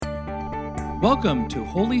Welcome to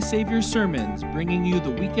Holy Savior Sermons, bringing you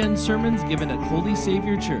the weekend sermons given at Holy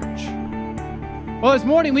Savior Church. Well, this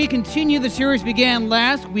morning we continue the series began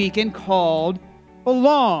last weekend called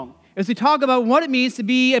Belong, as we talk about what it means to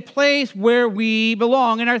be a place where we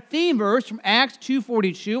belong. And our theme verse from Acts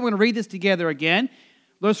 2:42, we're going to read this together again.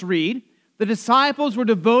 Let's read. The disciples were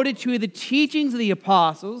devoted to the teachings of the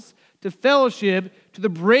apostles, to fellowship, to the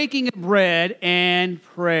breaking of bread, and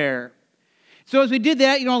prayer. So as we did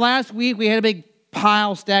that, last week we had a big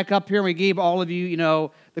pile stack up here, and we gave all of you,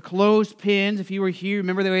 the clothespins. If you were here,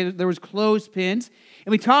 remember there was clothespins.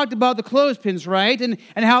 And we talked about the clothespins, right? And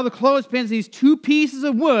how the clothespins, these two pieces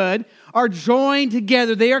of wood, are joined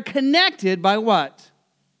together. They are connected by what?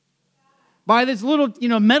 By this little,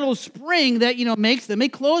 metal spring that, makes them a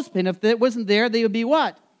clothespin. If that wasn't there, they would be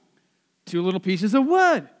what? Two little pieces of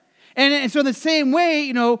wood. And so in the same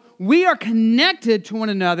way, we are connected to one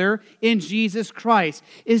another in Jesus Christ.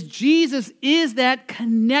 Jesus is that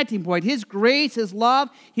connecting point. His grace, His love,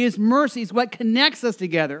 His mercy is what connects us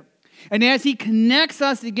together. And as He connects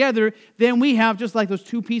us together, then we have, just like those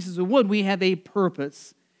two pieces of wood, we have a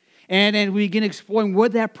purpose. And we begin exploring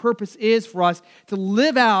what that purpose is for us to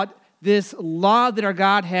live out this love that our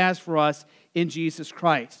God has for us in Jesus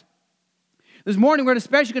Christ. This morning, we're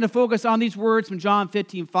especially going to focus on these words from John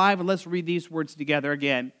 15:5, and let's read these words together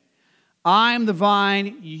again. I am the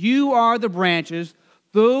vine, you are the branches.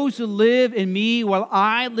 Those who live in me while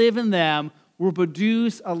I live in them will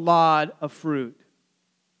produce a lot of fruit.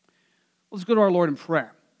 Let's go to our Lord in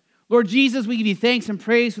prayer. Lord Jesus, we give you thanks and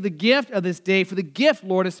praise for the gift of this day, for the gift,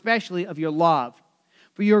 Lord, especially of your love,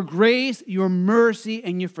 for your grace, your mercy,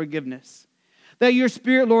 and your forgiveness. That your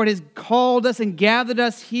Spirit, Lord, has called us and gathered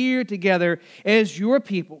us here together as your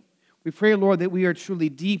people. We pray, Lord, that we are truly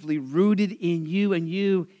deeply rooted in you and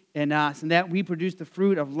you in us, and that we produce the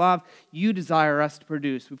fruit of love you desire us to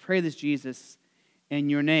produce. We pray this, Jesus, in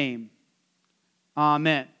your name.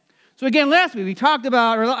 Amen. So again, last week we talked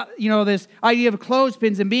about, this idea of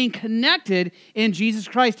clothespins and being connected in Jesus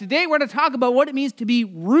Christ. Today we're going to talk about what it means to be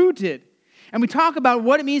rooted. And we talk about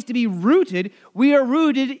what it means to be rooted. We are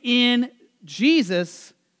rooted in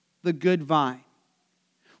Jesus, the good vine.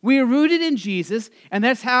 We are rooted in Jesus, and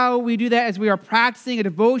that's how we do that as we are practicing a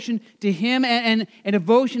devotion to Him and a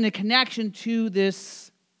devotion, a connection to this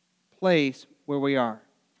place where we are.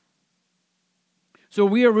 So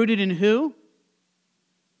we are rooted in who?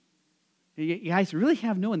 You guys really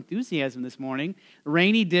have no enthusiasm this morning.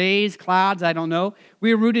 Rainy days, clouds, I don't know.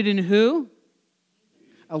 We are rooted in who?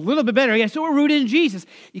 A little bit better. Yeah, so we're rooted in Jesus.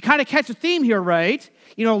 You kind of catch the theme here, right?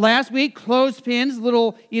 Last week, clothespins,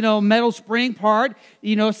 little, metal spring part,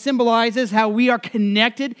 symbolizes how we are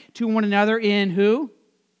connected to one another in who?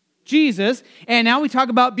 Jesus. And now we talk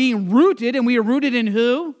about being rooted, and we are rooted in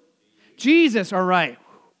who? Jesus, all right.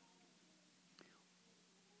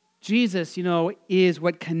 Jesus, is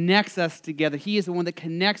what connects us together. He is the one that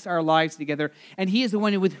connects our lives together. And He is the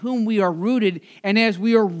one with whom we are rooted. And as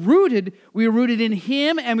we are rooted in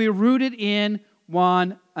Him and we are rooted in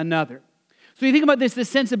one another. So you think about this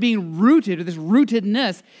sense of being rooted, or this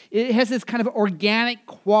rootedness, it has this kind of organic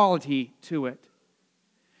quality to it.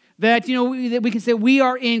 That, that we can say we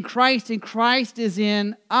are in Christ and Christ is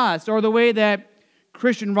in us. Or the way that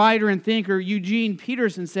Christian writer and thinker Eugene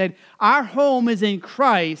Peterson said, our home is in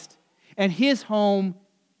Christ and His home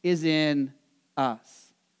is in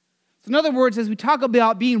us. So in other words, as we talk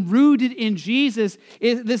about being rooted in Jesus,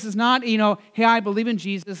 this is not, hey, I believe in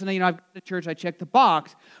Jesus and, I've got to church, I check the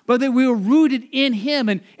box, but that we are rooted in Him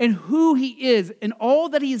and who He is and all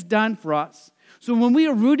that He has done for us. So when we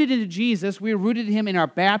are rooted into Jesus, we are rooted in Him in our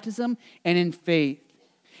baptism and in faith.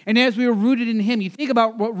 And as we are rooted in Him, you think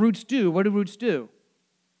about what roots do. What do roots do?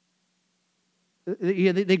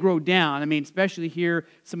 They grow down. Especially here,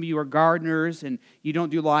 some of you are gardeners and you don't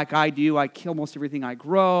do like I do. I kill most everything I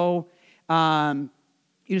grow. Some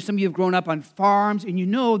of you have grown up on farms and you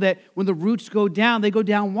know that when the roots go down, they go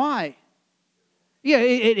down why? Yeah,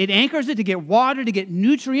 it anchors it to get water, to get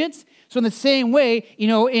nutrients. So in the same way,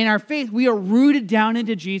 in our faith, we are rooted down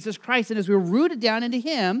into Jesus Christ. And as we're rooted down into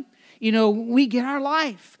Him, we get our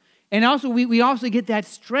life. And also, we also get that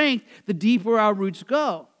strength the deeper our roots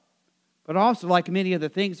go. But also, like many other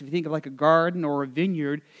things, if you think of like a garden or a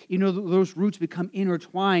vineyard, those roots become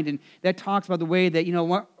intertwined. And that talks about the way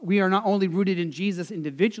that, we are not only rooted in Jesus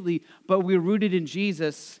individually, but we're rooted in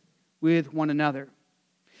Jesus with one another.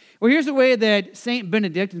 Well, here's the way that St.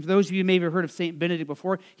 Benedict, and for those of you who may have heard of St. Benedict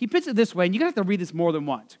before, he puts it this way, and you're going to have to read this more than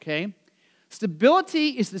once, okay? Stability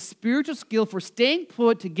is the spiritual skill for staying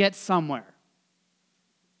put to get somewhere.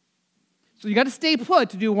 So you got to stay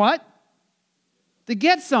put to do what? To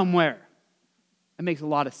get somewhere. That makes a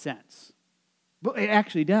lot of sense. But it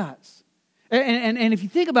actually does. And if you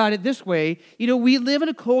think about it this way, we live in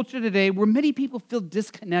a culture today where many people feel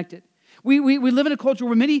disconnected. We live in a culture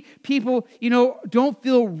where many people, don't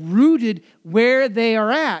feel rooted where they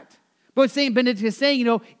are at. But St. Benedict is saying,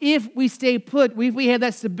 if we stay put, if we have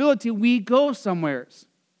that stability, we go somewheres.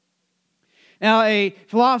 Now, a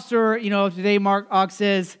philosopher, today, Mark Augst,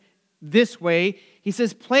 says this way. He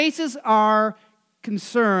says, places are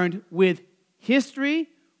concerned with history,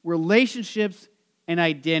 relationships, and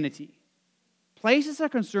identity. Places are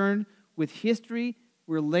concerned with history,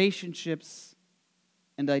 relationships,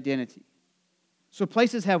 and identity. So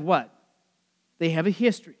places have what? They have a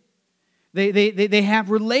history. They have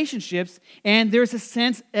relationships, and there's a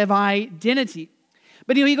sense of identity.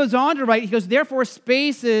 But he goes on to write, he goes, therefore,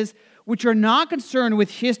 spaces which are not concerned with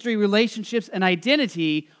history, relationships, and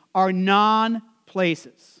identity are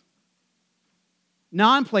non-places.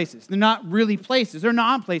 Non-places. They're not really places. They're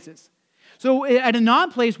non-places. So at a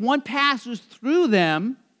non-place, one passes through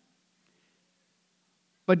them,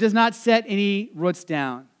 but does not set any roots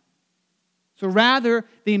down. So rather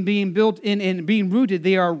than being built in and being rooted,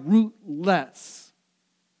 they are rootless.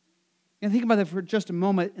 And think about that for just a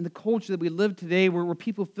moment. In the culture that we live today, where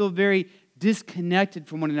people feel very disconnected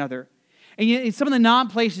from one another. And some of the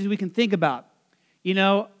non-places we can think about,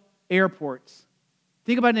 airports.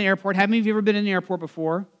 Think about an airport. How many of you ever been in an airport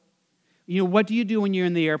before? What do you do when you're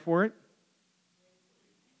in the airport?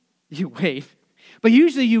 You wait. But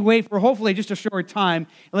usually you wait for hopefully just a short time,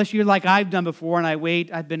 unless you're like I've done before, and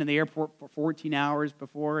I've been in the airport for 14 hours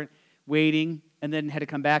before, waiting, and then had to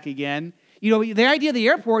come back again. The idea of the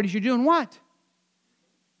airport is you're doing what?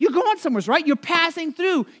 You're going somewhere, right? You're passing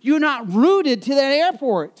through. You're not rooted to that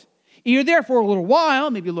airport. You're there for a little while,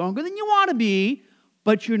 maybe longer than you want to be,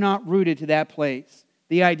 but you're not rooted to that place.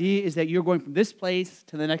 The idea is that you're going from this place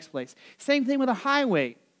to the next place. Same thing with a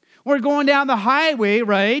highway. We're going down the highway,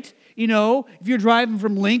 right? If you're driving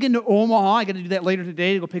from Lincoln to Omaha, I got to do that later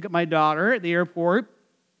today to go pick up my daughter at the airport.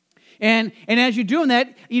 And as you're doing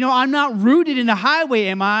that, I'm not rooted in the highway,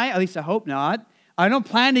 am I? At least I hope not. I don't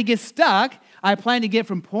plan to get stuck. I plan to get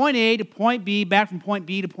from point A to point B, back from point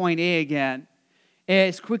B to point A again,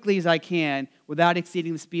 as quickly as I can without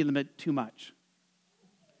exceeding the speed limit too much.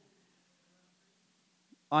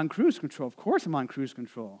 On cruise control. Of course I'm on cruise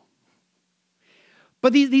control.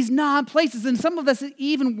 But these non-places, and some of us,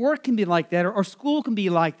 even work can be like that, or school can be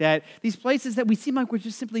like that. These places that we seem like we're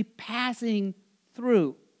just simply passing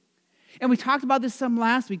through. And we talked about this some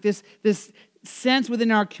last week, this sense within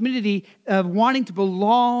our community of wanting to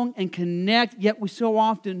belong and connect, yet we so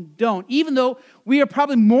often don't. Even though we are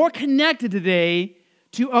probably more connected today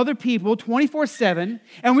to other people 24/7,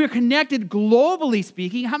 and we are connected globally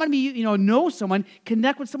speaking. How many of you know someone,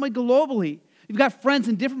 connect with someone globally? You've got friends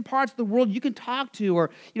in different parts of the world you can talk to, or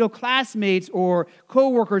classmates or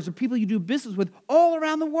coworkers or people you do business with all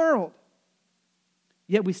around the world.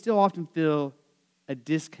 Yet we still often feel a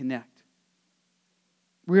disconnect.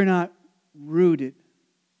 We're not rooted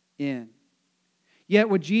in. Yet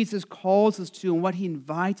what Jesus calls us to and what he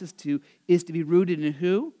invites us to is to be rooted in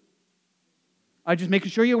who? I'm just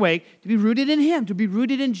making sure you're awake. To be rooted in him, to be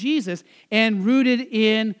rooted in Jesus, and rooted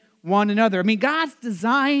in one another. I mean, God's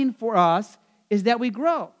design for us is that we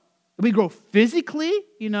grow. We grow physically,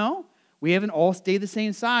 We haven't all stayed the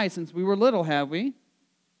same size since we were little, have we?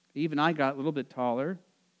 Even I got a little bit taller.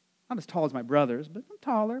 Not as tall as my brothers, but I'm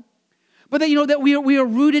taller. But that we are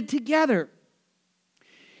rooted together.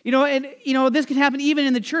 This can happen even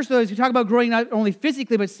in the church, though, as we talk about growing not only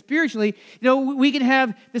physically, but spiritually. We can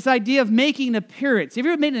have this idea of making an appearance. Have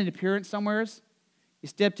you ever made an appearance somewhere? You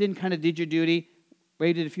stepped in, kind of did your duty,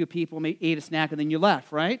 waited a few people, ate a snack, and then you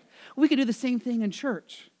left, right? We can do the same thing in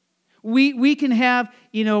church. We can have,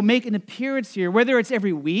 make an appearance here, whether it's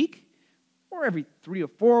every week, or every 3 or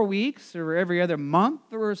 4 weeks, or every other month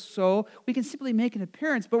or so. We can simply make an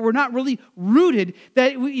appearance, but we're not really rooted.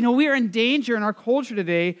 That we are in danger in our culture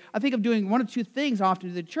today, I think, of doing one of two things often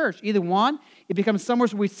to the church. Either one, it becomes somewhere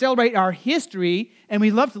where we celebrate our history, and we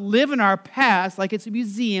love to live in our past, like it's a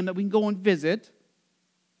museum that we can go and visit.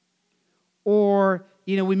 Or,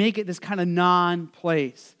 we make it this kind of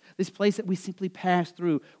non-place, this place that we simply pass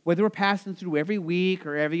through, whether we're passing through every week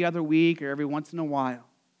or every other week or every once in a while.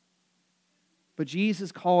 But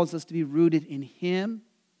Jesus calls us to be rooted in him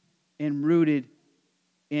and rooted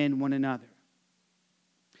in one another.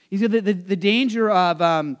 You see, the danger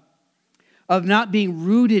of not being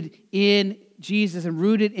rooted in Jesus and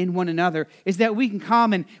rooted in one another is that we can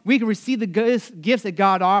come and we can receive the gifts that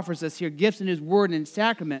God offers us here, gifts in his word and in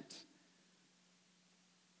sacraments.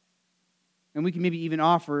 And we can maybe even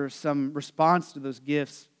offer some response to those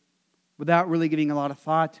gifts without really giving a lot of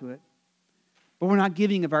thought to it. but we're not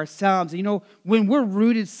giving of ourselves. You know, when we're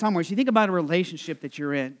rooted somewhere, so you think about a relationship that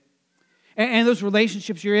you're in, and those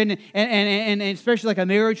relationships you're in, and especially like a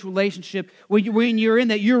marriage relationship, when you're in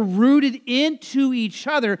that, you're rooted into each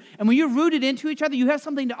other. And when you're rooted into each other, you have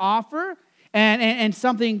something to offer and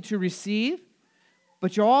something to receive.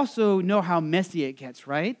 But you also know how messy it gets,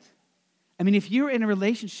 right? I mean, if you're in a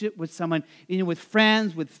relationship with someone, with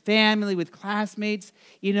friends, with family, with classmates,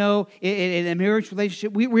 in a marriage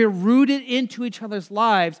relationship, we're rooted into each other's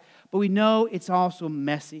lives, but we know it's also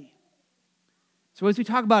messy. So as we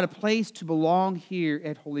talk about a place to belong here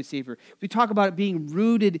at Holy Savior, we talk about it being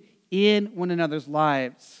rooted in one another's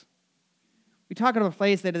lives. We talk about a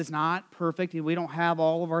place that is not perfect, and we don't have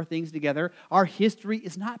all of our things together. Our history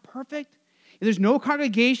is not perfect. There's no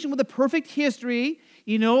congregation with a perfect history.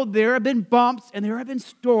 There have been bumps and there have been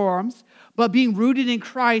storms, but being rooted in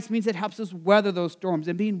Christ means it helps us weather those storms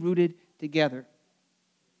and being rooted together.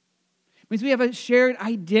 Means we have a shared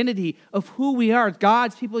identity of who we are,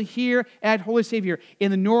 God's people here at Holy Savior in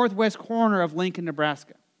the northwest corner of Lincoln,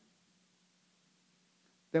 Nebraska.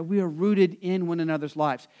 That we are rooted in one another's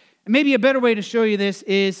lives. And maybe a better way to show you this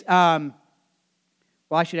is, I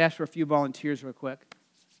should ask for a few volunteers real quick.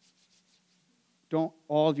 Don't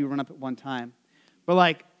all of you run up at one time. But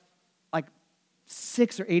like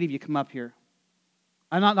 6 or 8 of you come up here.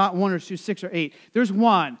 I'm not 1 or 2, 6 or 8. There's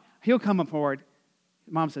one. He'll come up forward.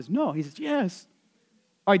 Mom says, no. He says, yes.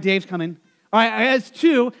 All right, Dave's coming. All right, that's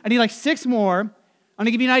 2. I need like 6 more. I'm going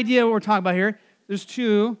to give you an idea of what we're talking about here. There's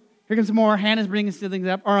 2. Here comes some more. Hannah's bringing some things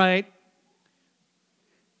up. All right.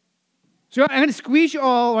 So I'm going to squeeze you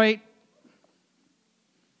all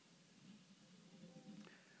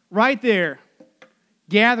right there.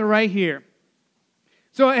 Gather right here.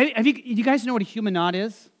 So you guys know what a human knot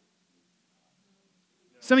is?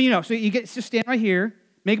 Some of you know. So just stand right here.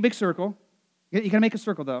 Make a big circle. You got to make a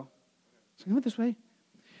circle, though. So go this way.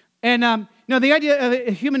 And, the idea of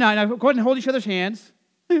a human knot, now go ahead and hold each other's hands.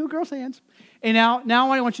 Girls' hands. And now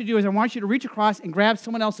what I want you to do is I want you to reach across and grab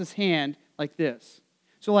someone else's hand like this.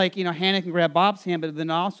 So Hannah can grab Bob's hand, but then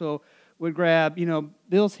also would grab,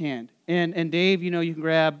 Bill's hand. And Dave, you can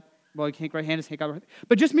grab, you can't grab Hannah's hand.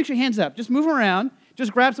 But just mix your hands up. Just move around.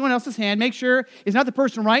 Just grab someone else's hand. Make sure it's not the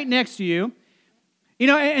person right next to you.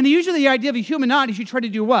 And usually the idea of a human knot is you try to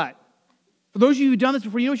do what? For those of you who've done this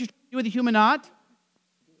before, you know what you should do with a human knot?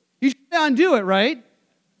 You should undo it, right?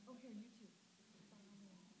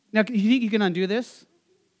 Now, you think you can undo this?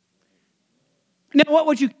 Now,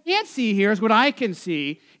 what you can't see here is what I can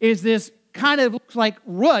see is this kind of looks like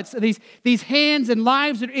roots, these hands and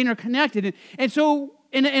lives that are interconnected. And so,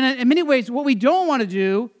 in many ways, what we don't want to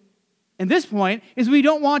do at this point is we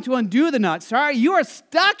don't want to undo the knot. Sorry, you are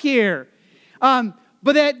stuck here.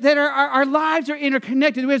 But that our lives are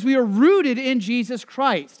interconnected as we are rooted in Jesus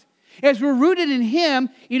Christ. As we're rooted in Him,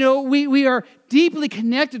 we are deeply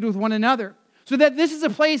connected with one another. So that this is a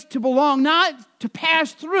place to belong, not to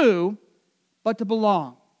pass through, but to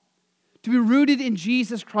belong. To be rooted in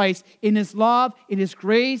Jesus Christ, in His love, in His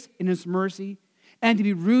grace, in His mercy, and to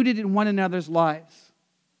be rooted in one another's lives.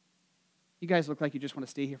 You guys look like you just want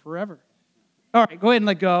to stay here forever. All right, go ahead and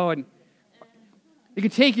let go. And it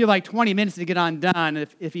could take you like 20 minutes to get undone,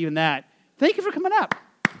 if even that. Thank you for coming up.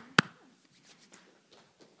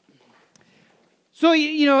 So,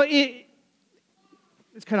 it's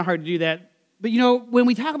kind of hard to do that. But, when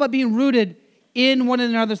we talk about being rooted in one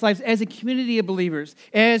another's lives as a community of believers,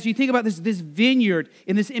 as you think about this vineyard,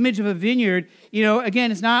 in this image of a vineyard,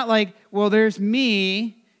 again, it's not like, well, there's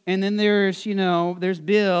me, and then there's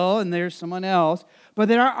Bill, and there's someone else. But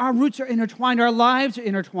that our roots are intertwined, our lives are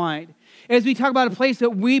intertwined. As we talk about a place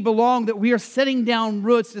that we belong, that we are setting down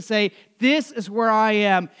roots to say, this is where I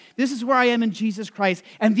am. This is where I am in Jesus Christ.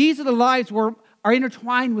 And these are the lives where are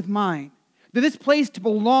intertwined with mine. That this place to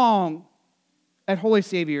belong at Holy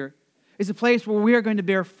Savior is a place where we are going to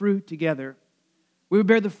bear fruit together. We will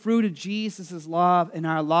bear the fruit of Jesus' love in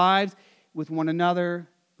our lives, with one another,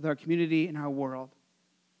 with our community, and our world.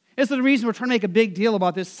 This is the reason we're trying to make a big deal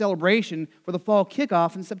about this celebration for the fall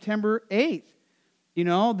kickoff on September 8th.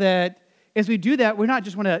 That as we do that, we're not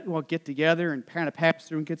just want to get together and kind of pass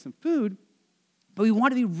through and get some food, but we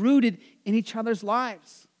want to be rooted in each other's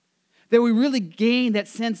lives. That we really gain that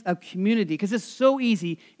sense of community, because it's so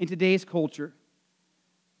easy in today's culture.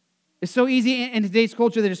 It's so easy in today's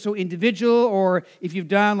culture that it's so individual, or if you've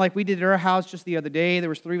done like we did at our house just the other day, there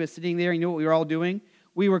was 3 of us sitting there, and you know what we were all doing?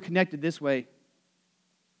 We were connected this way.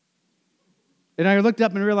 And I looked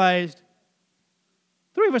up and realized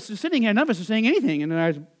 3 of us are sitting here, none of us are saying anything, and then I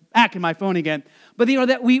was back in my phone again. But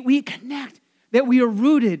that we connect, that we are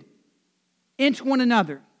rooted into one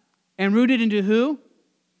another. And rooted into who?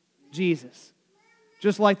 Jesus.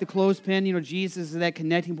 Just like the clothespin, Jesus is that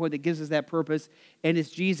connecting point that gives us that purpose. And it's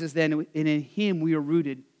Jesus then, and in him we are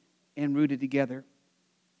rooted and rooted together.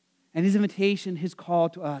 And his invitation, his call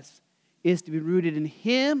to us is to be rooted in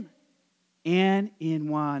him and in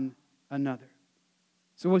one another.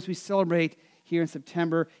 So as we celebrate here in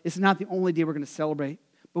September, it's not the only day we're going to celebrate,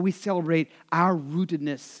 but we celebrate our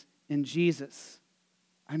rootedness in Jesus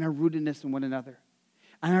and our rootedness in one another.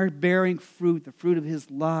 And our bearing fruit, the fruit of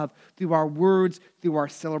his love, through our words, through our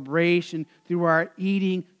celebration, through our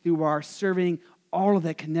eating, through our serving, all of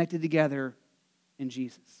that connected together in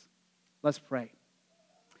Jesus. Let's pray.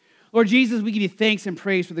 Lord Jesus, we give you thanks and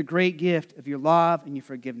praise for the great gift of your love and your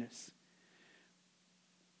forgiveness.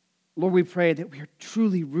 Lord, we pray that we are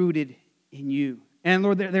truly rooted in you. And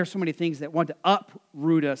Lord, there are so many things that want to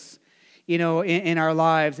uproot us, in our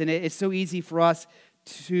lives. And it's so easy for us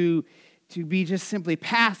to be just simply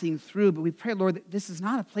passing through. But we pray, Lord, that this is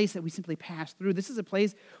not a place that we simply pass through. This is a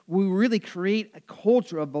place where we really create a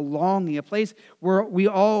culture of belonging, a place where we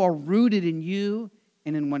all are rooted in you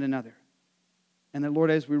and in one another. And that, Lord,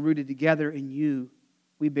 as we're rooted together in you,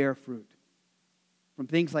 we bear fruit. From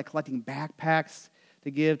things like collecting backpacks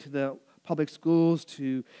to give to the public schools,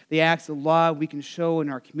 to the acts of love we can show in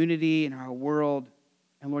our community, in our world,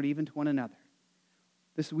 and, Lord, even to one another.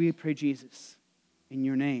 This we pray, Jesus, in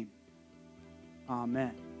your name.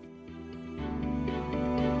 Amen.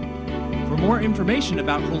 For more information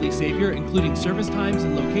about Holy Savior, including service times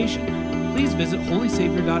and location, please visit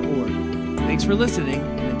holysavior.org. Thanks for listening,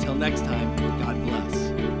 and until next time, God bless.